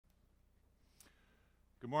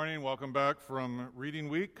Good morning. Welcome back from Reading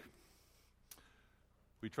Week.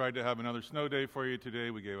 We tried to have another snow day for you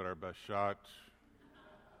today. We gave it our best shot.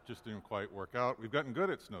 Just didn't quite work out. We've gotten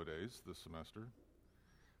good at snow days this semester,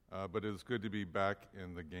 but it is good to be back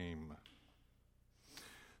in the game.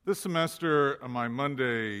 This semester, on my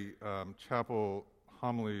Monday chapel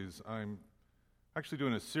homilies, I'm actually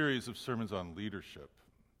doing a series of sermons on leadership.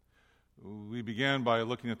 We began by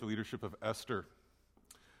looking at the leadership of Esther,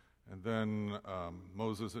 and then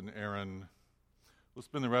Moses and Aaron. We'll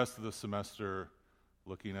spend the rest of the semester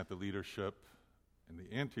looking at the leadership and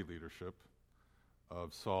the anti-leadership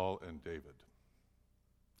of Saul and David.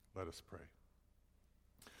 Let us pray.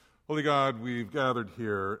 Holy God, we've gathered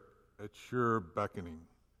here at your beckoning.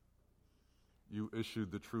 You issued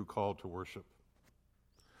the true call to worship.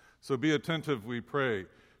 So be attentive, we pray,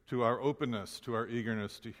 to our openness, to our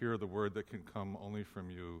eagerness to hear the word that can come only from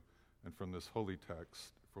you and from this holy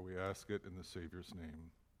text. For we ask it in the Savior's name.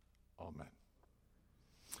 Amen.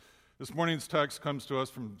 This morning's text comes to us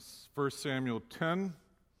from 1 Samuel 10,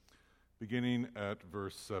 beginning at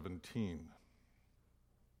verse 17.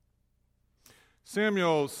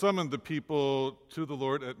 Samuel summoned the people to the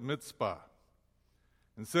Lord at Mizpah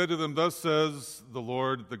and said to them, "Thus says the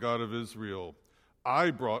Lord, the God of Israel, I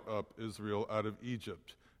brought up Israel out of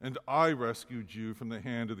Egypt, and I rescued you from the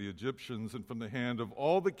hand of the Egyptians and from the hand of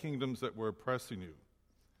all the kingdoms that were oppressing you.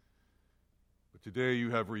 But today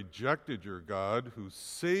you have rejected your God, who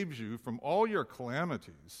saves you from all your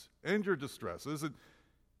calamities and your distresses, and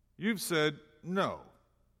you've said, 'No,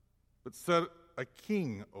 but set a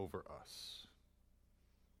king over us.'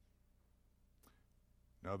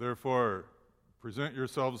 Now therefore, present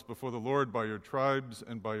yourselves before the Lord by your tribes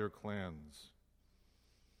and by your clans."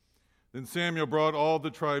 Then Samuel brought all the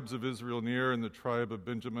tribes of Israel near, and the tribe of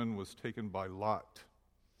Benjamin was taken by lot.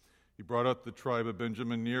 He brought up the tribe of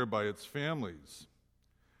Benjamin near by its families,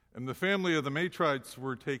 and the family of the Matrites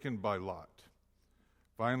were taken by lot.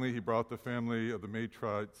 Finally, he brought the family of the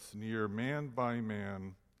Matrites near man by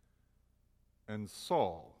man, and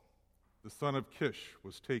Saul, the son of Kish,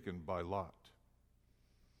 was taken by lot.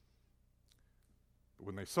 But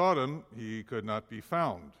when they sought him, he could not be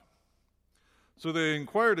found. So they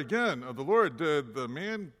inquired again of the Lord, "Did the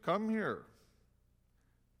man come here?"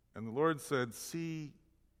 And the Lord said, "See,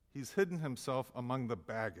 he's hidden himself among the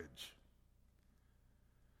baggage."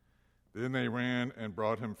 Then they ran and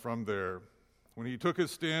brought him from there. When he took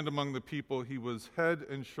his stand among the people, he was head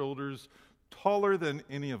and shoulders taller than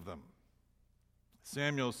any of them.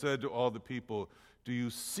 Samuel said to all the people, "Do you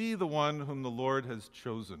see the one whom the Lord has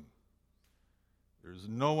chosen? There's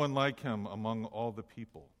no one like him among all the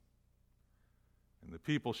people." And the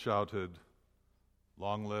people shouted,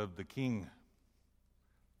 "Long live the King!"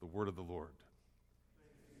 The word of the Lord.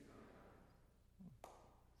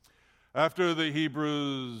 After the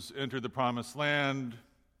Hebrews entered the Promised Land,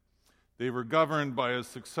 they were governed by a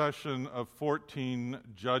succession of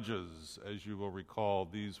 14 judges. As you will recall,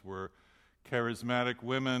 these were charismatic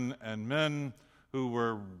women and men who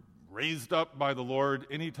were raised up by the Lord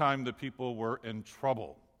anytime the people were in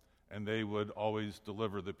trouble, and they would always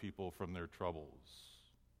deliver the people from their troubles.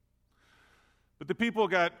 But the people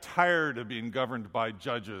got tired of being governed by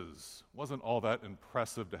judges. It wasn't all that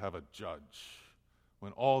impressive to have a judge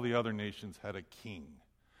when all the other nations had a king.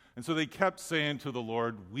 And so they kept saying to the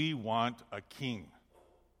Lord, "We want a king."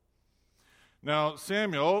 Now,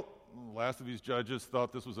 Samuel, the last of these judges,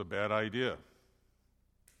 thought this was a bad idea.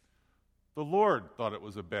 The Lord thought it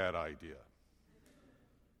was a bad idea.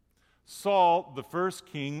 Saul, the first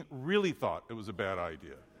king, really thought it was a bad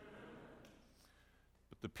idea.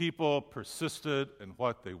 But the people persisted in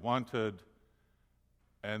what they wanted,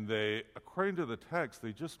 and they, according to the text,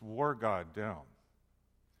 they just wore God down.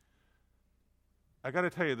 I got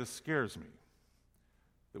to tell you, this scares me,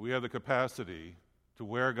 that we have the capacity to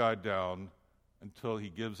wear God down until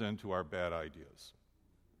he gives in to our bad ideas.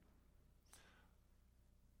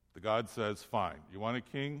 The God says, "Fine, you want a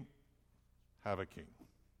king? Have a king."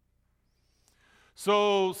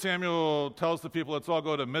 So Samuel tells the people, "Let's all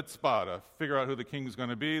go to Mizpah to figure out who the king's going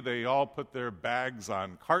to be." They all put their bags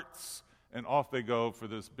on carts, and off they go for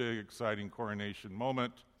this big, exciting coronation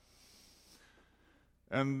moment.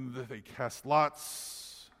 And they cast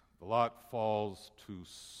lots. The lot falls to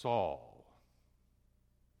Saul.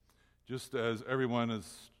 Just as everyone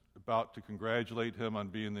is about to congratulate him on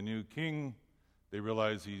being the new king, they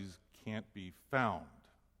realize he can't be found.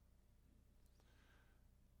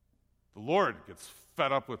 The Lord gets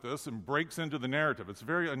fed up with this and breaks into the narrative. It's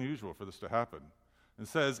very unusual for this to happen. And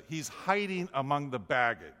says he's hiding among the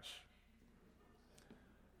baggage.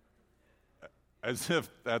 As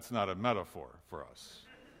if that's not a metaphor for us.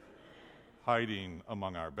 hiding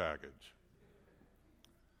among our baggage.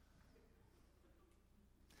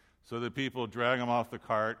 So the people drag him off the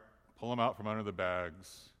cart, pull him out from under the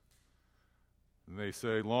bags, and they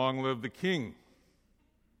say, "Long live the king."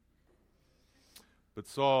 But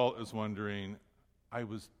Saul is wondering, I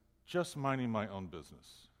was just minding my own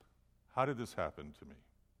business. How did this happen to me?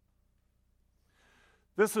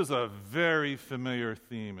 This is a very familiar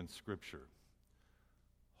theme in Scripture.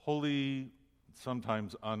 Holy,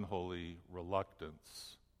 sometimes unholy,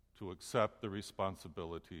 reluctance to accept the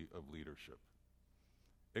responsibility of leadership.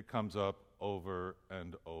 It comes up over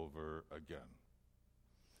and over again.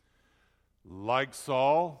 Like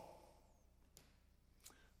Saul,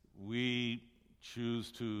 we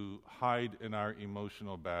choose to hide in our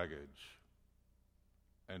emotional baggage,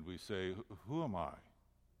 and we say, "Who am I?"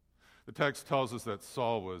 The text tells us that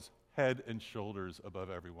Saul was head and shoulders above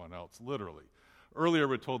everyone else, literally. Earlier,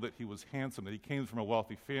 we're told that he was handsome, that he came from a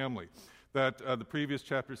wealthy family, that the previous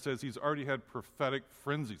chapter says he's already had prophetic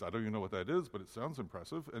frenzies. I don't even know what that is, but it sounds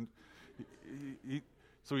impressive. And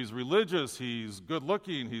so he's religious, he's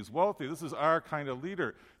good-looking, he's wealthy. This is our kind of leader.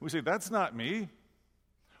 And we say, that's not me.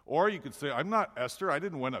 Or you could say, I'm not Esther. I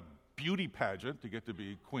didn't win a beauty pageant to get to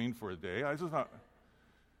be queen for a day. I just not.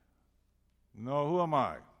 No, who am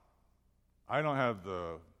I? I don't have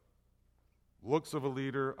the looks of a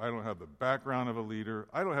leader. I don't have the background of a leader.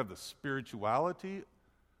 I don't have the spirituality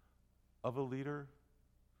of a leader.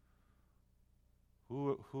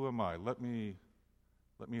 Who am I? Let me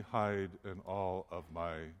hide in all of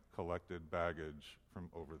my collected baggage from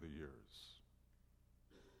over the years.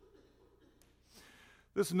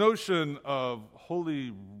 This notion of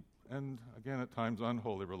holy and, again, at times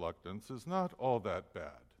unholy reluctance is not all that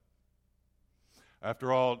bad.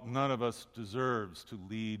 After all, none of us deserves to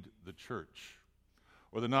lead the church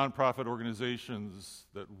or the nonprofit organizations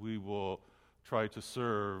that we will try to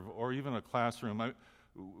serve, or even a classroom, or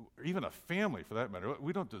even a family for that matter.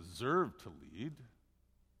 We don't deserve to lead.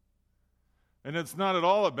 And it's not at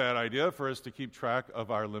all a bad idea for us to keep track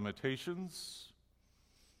of our limitations.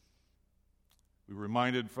 We were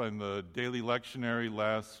reminded from the daily lectionary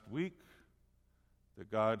last week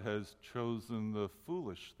that God has chosen the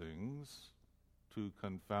foolish things to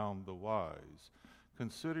confound the wise.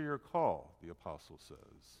 Consider your call, the apostle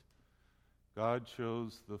says. God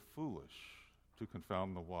chose the foolish to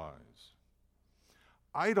confound the wise.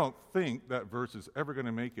 I don't think that verse is ever going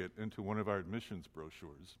to make it into one of our admissions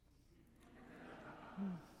brochures.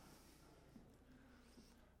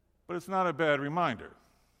 But it's not a bad reminder.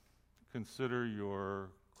 Consider your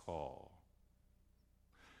call.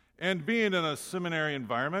 And being in a seminary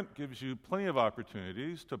environment gives you plenty of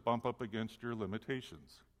opportunities to bump up against your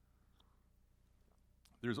limitations.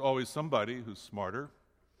 There's always somebody who's smarter,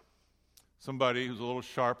 somebody who's a little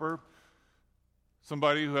sharper,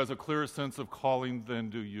 somebody who has a clearer sense of calling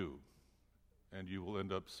than do you. And you will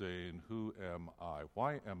end up saying, who am I?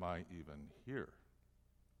 Why am I even here?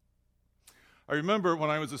 I remember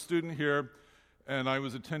when I was a student here, and I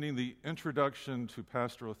was attending the Introduction to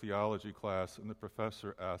Pastoral Theology class, and the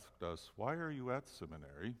professor asked us, "Why are you at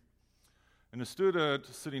seminary?" And a student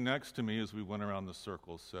sitting next to me as we went around the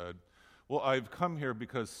circle said, "Well, I've come here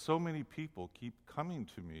because so many people keep coming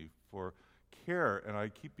to me for care, and I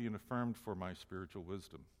keep being affirmed for my spiritual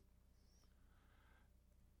wisdom."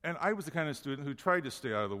 And I was the kind of student who tried to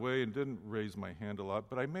stay out of the way and didn't raise my hand a lot,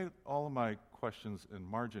 but I made all of my questions in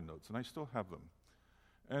margin notes, and I still have them.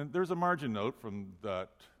 And there's a margin note from that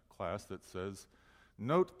class that says,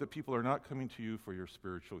 "Note that people are not coming to you for your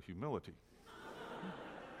spiritual humility."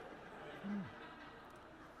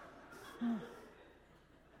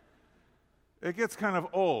 It gets kind of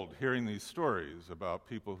old hearing these stories about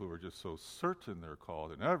people who are just so certain they're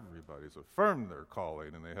called, and everybody's affirmed their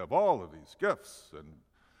calling, and they have all of these gifts, and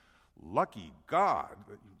lucky God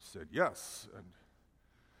that you said yes. And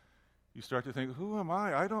you start to think, who am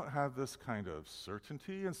I? I don't have this kind of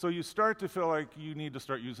certainty. And so you start to feel like you need to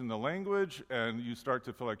start using the language, and you start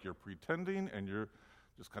to feel like you're pretending, and you're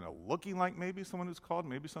just kind of looking like maybe someone who's called.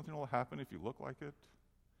 Maybe something will happen if you look like it.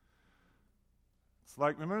 It's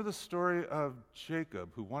like, remember the story of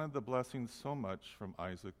Jacob, who wanted the blessing so much from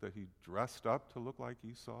Isaac that he dressed up to look like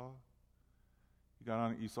Esau? He got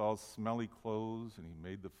on Esau's smelly clothes, and he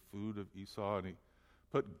made the food of Esau, and he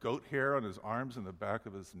put goat hair on his arms and the back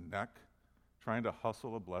of his neck, trying to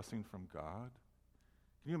hustle a blessing from God.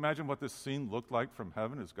 Can you imagine what this scene looked like from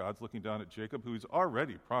heaven as God's looking down at Jacob, who he's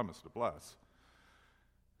already promised to bless?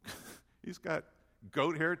 He's got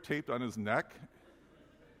goat hair taped on his neck.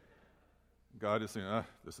 God is saying,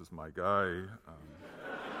 this is my guy.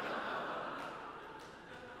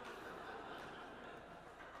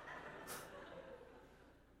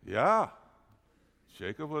 Yeah,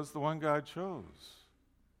 Jacob was the one God chose.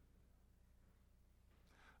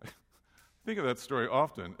 I think of that story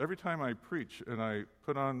often. Every time I preach and I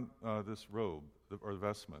put on this robe or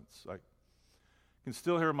vestments, I can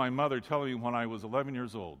still hear my mother telling me when I was 11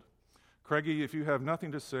 years old, Craigie, if you have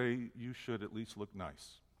nothing to say, you should at least look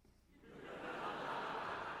nice.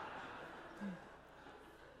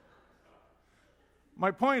 My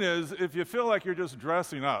point is, if you feel like you're just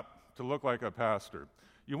dressing up to look like a pastor,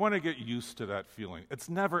 you want to get used to that feeling. It's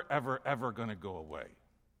never, ever, ever going to go away.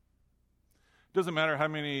 It doesn't matter how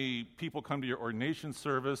many people come to your ordination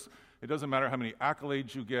service. It doesn't matter how many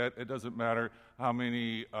accolades you get. It doesn't matter how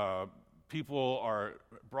many people are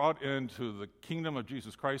brought into the kingdom of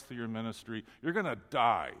Jesus Christ through your ministry. You're going to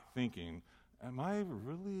die thinking, am I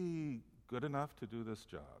really good enough to do this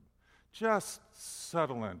job? Just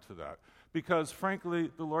settle into that. Because, frankly,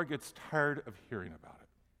 the Lord gets tired of hearing about it.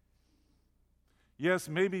 Yes,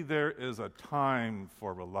 maybe there is a time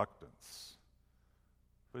for reluctance,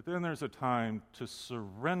 but then there's a time to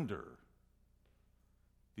surrender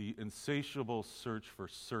the insatiable search for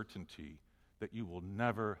certainty that you will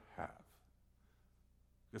never have.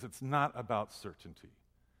 Because it's not about certainty,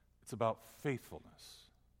 it's about faithfulness.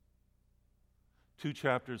 2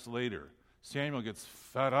 chapters later, Samuel gets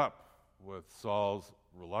fed up with Saul's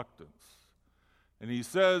reluctance. And he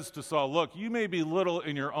says to Saul, look, you may be little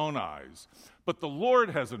in your own eyes, but the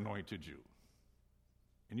Lord has anointed you,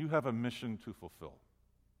 and you have a mission to fulfill.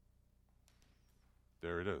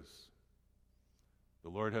 There it is. The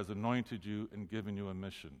Lord has anointed you and given you a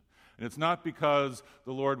mission. And it's not because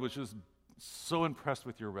the Lord was just so impressed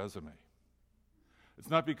with your resume.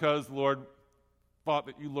 It's not because the Lord thought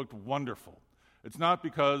that you looked wonderful. It's not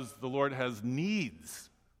because the Lord has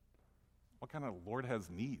needs. What kind of Lord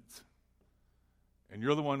has needs? And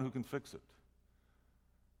you're the one who can fix it.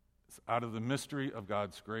 It's out of the mystery of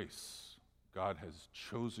God's grace. God has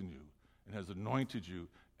chosen you and has anointed you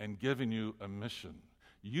and given you a mission.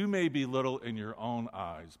 You may be little in your own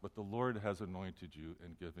eyes, but the Lord has anointed you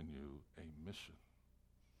and given you a mission.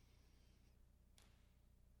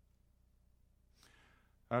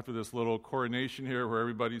 After this little coronation here where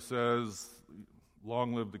everybody says,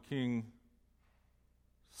 long live the king,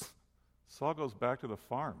 Saul goes back to the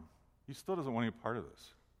farm. He still doesn't want any part of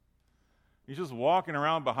this. He's just walking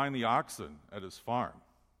around behind the oxen at his farm.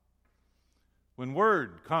 When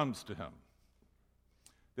word comes to him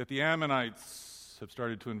that the Ammonites have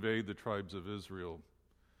started to invade the tribes of Israel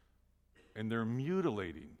and they're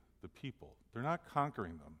mutilating the people, they're not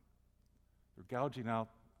conquering them. They're gouging out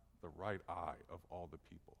the right eye of all the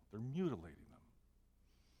people. They're mutilating them.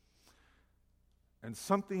 And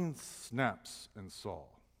something snaps in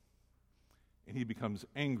Saul, and he becomes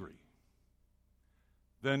angry.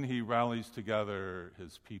 Then he rallies together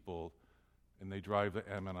his people, and they drive the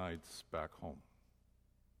Ammonites back home.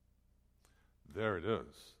 There it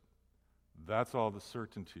is. That's all the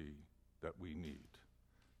certainty that we need.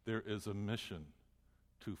 There is a mission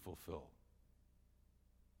to fulfill.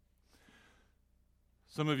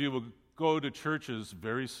 Some of you will go to churches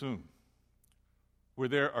very soon where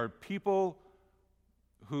there are people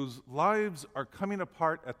whose lives are coming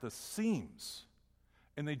apart at the seams,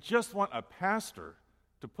 and they just want a pastor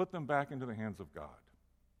to put them back into the hands of God.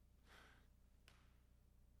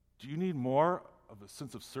 Do you need more of a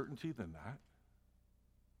sense of certainty than that?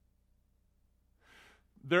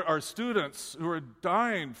 There are students who are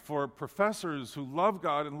dying for professors who love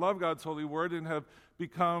God and love God's holy word and have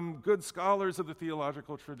become good scholars of the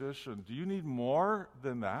theological tradition. Do you need more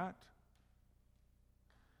than that?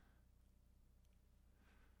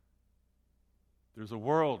 There's a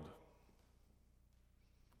world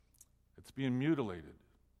that's being mutilated,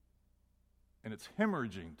 and it's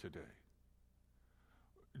hemorrhaging today.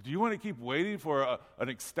 Do you want to keep waiting for an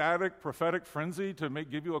ecstatic prophetic frenzy to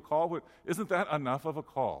give you a call? Isn't that enough of a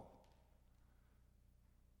call?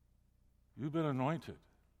 You've been anointed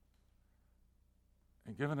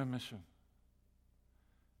and given a mission.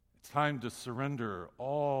 It's time to surrender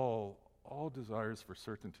all desires for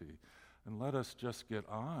certainty and let us just get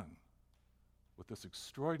on with this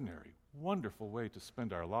extraordinary, wonderful way to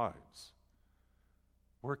spend our lives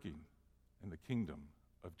working in the kingdom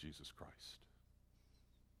of Jesus Christ.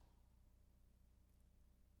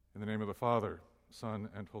 In the name of the Father, Son,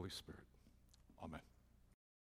 and Holy Spirit. Amen.